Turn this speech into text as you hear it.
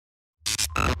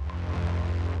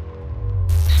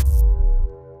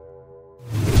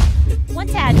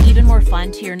even more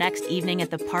fun to your next evening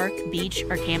at the park, beach,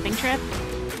 or camping trip?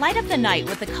 Light up the night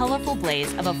with the colorful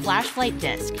blaze of a flashlight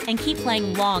disc and keep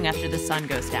playing long after the sun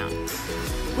goes down.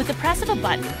 With the press of a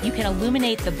button, you can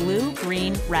illuminate the blue,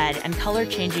 green, red, and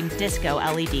color-changing disco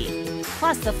LED.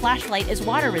 Plus, the flashlight is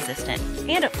water-resistant,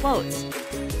 and it floats.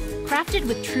 Crafted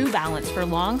with true balance for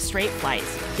long, straight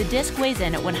flights, the disc weighs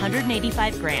in at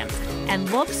 185 grams and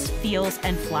looks, feels,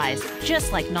 and flies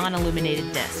just like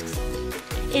non-illuminated discs.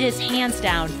 It is hands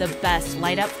down the best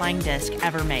light-up flying disc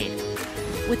ever made.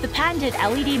 With the patented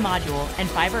LED module and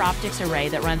fiber optics array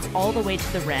that runs all the way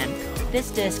to the rim,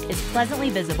 this disc is pleasantly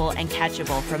visible and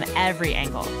catchable from every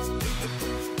angle.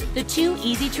 The two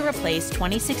easy-to-replace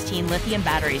 2016 lithium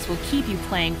batteries will keep you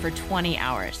playing for 20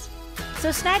 hours.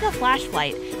 So snag a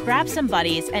flashlight, grab some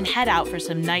buddies, and head out for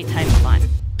some nighttime fun.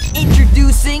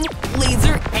 Introducing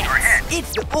Laser X.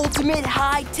 It's the ultimate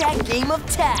high-tech game of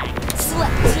tag.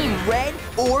 Select Team Red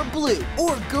or Blue,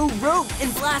 or go rogue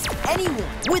and blast anyone.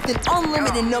 With an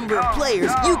unlimited number of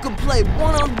players, you can play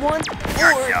one-on-one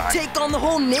or take on the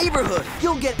whole neighborhood.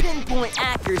 You'll get pinpoint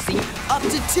accuracy up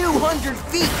to 200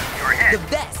 feet. The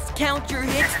vests count your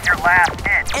hits, This is your last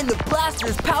hit. and the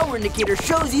blaster's power indicator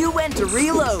shows you when to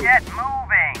reload. Get moving.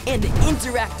 And the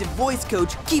interactive voice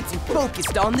coach keeps you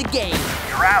focused on the game.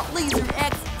 You're out. Laser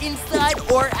X inside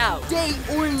or out, day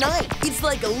or night. It's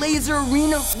like a laser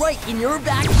arena right in your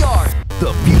backyard.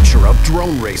 The future of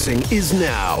drone racing is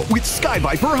now with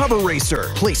Skyviper Hover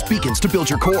Racer. Place beacons to build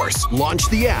your course, launch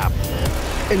the app,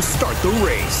 and start the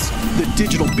race. The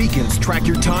digital beacons track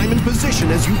your time and position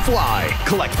as you fly.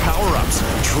 Collect power-ups,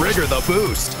 trigger the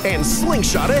boost, and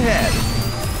slingshot ahead.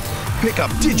 Pick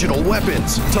up digital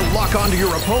weapons to lock onto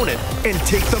your opponent and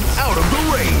take them out of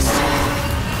the race.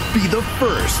 Be the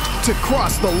first to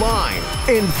cross the line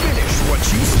and finish what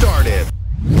you started.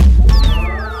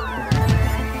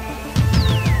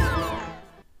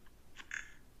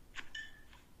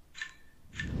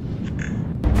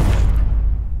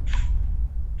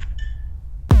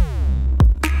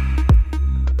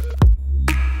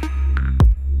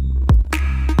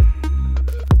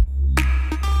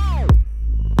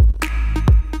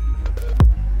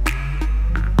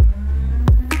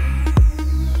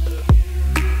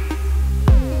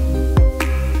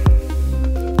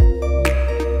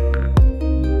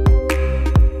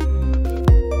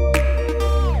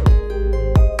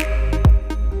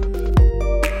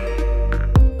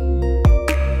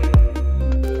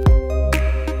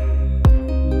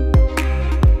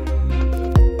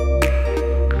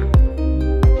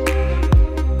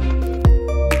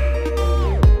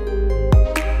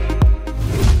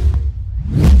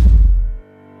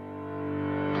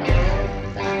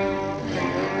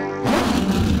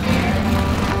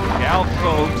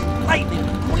 Folks, Lightning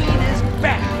McQueen is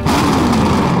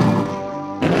back!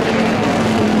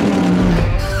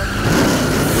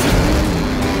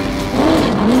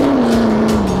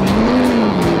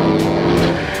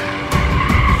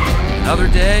 Another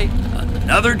day,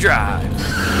 another drive.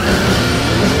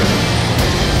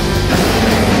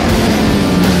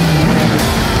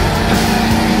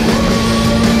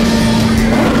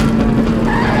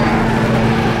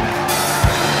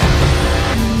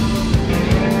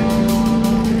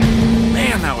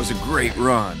 That was a great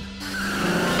run.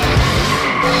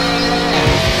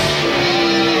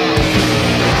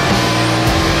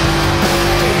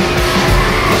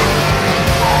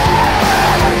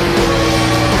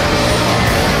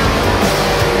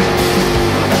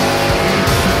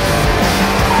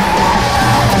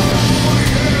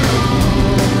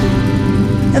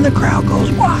 And the crowd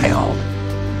goes wild.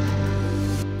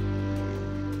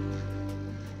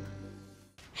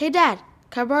 Hey Dad,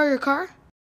 can I borrow your car?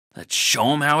 Let's show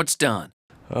them how it's done.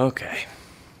 Okay.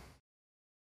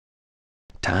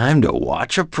 Time to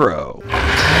watch a pro.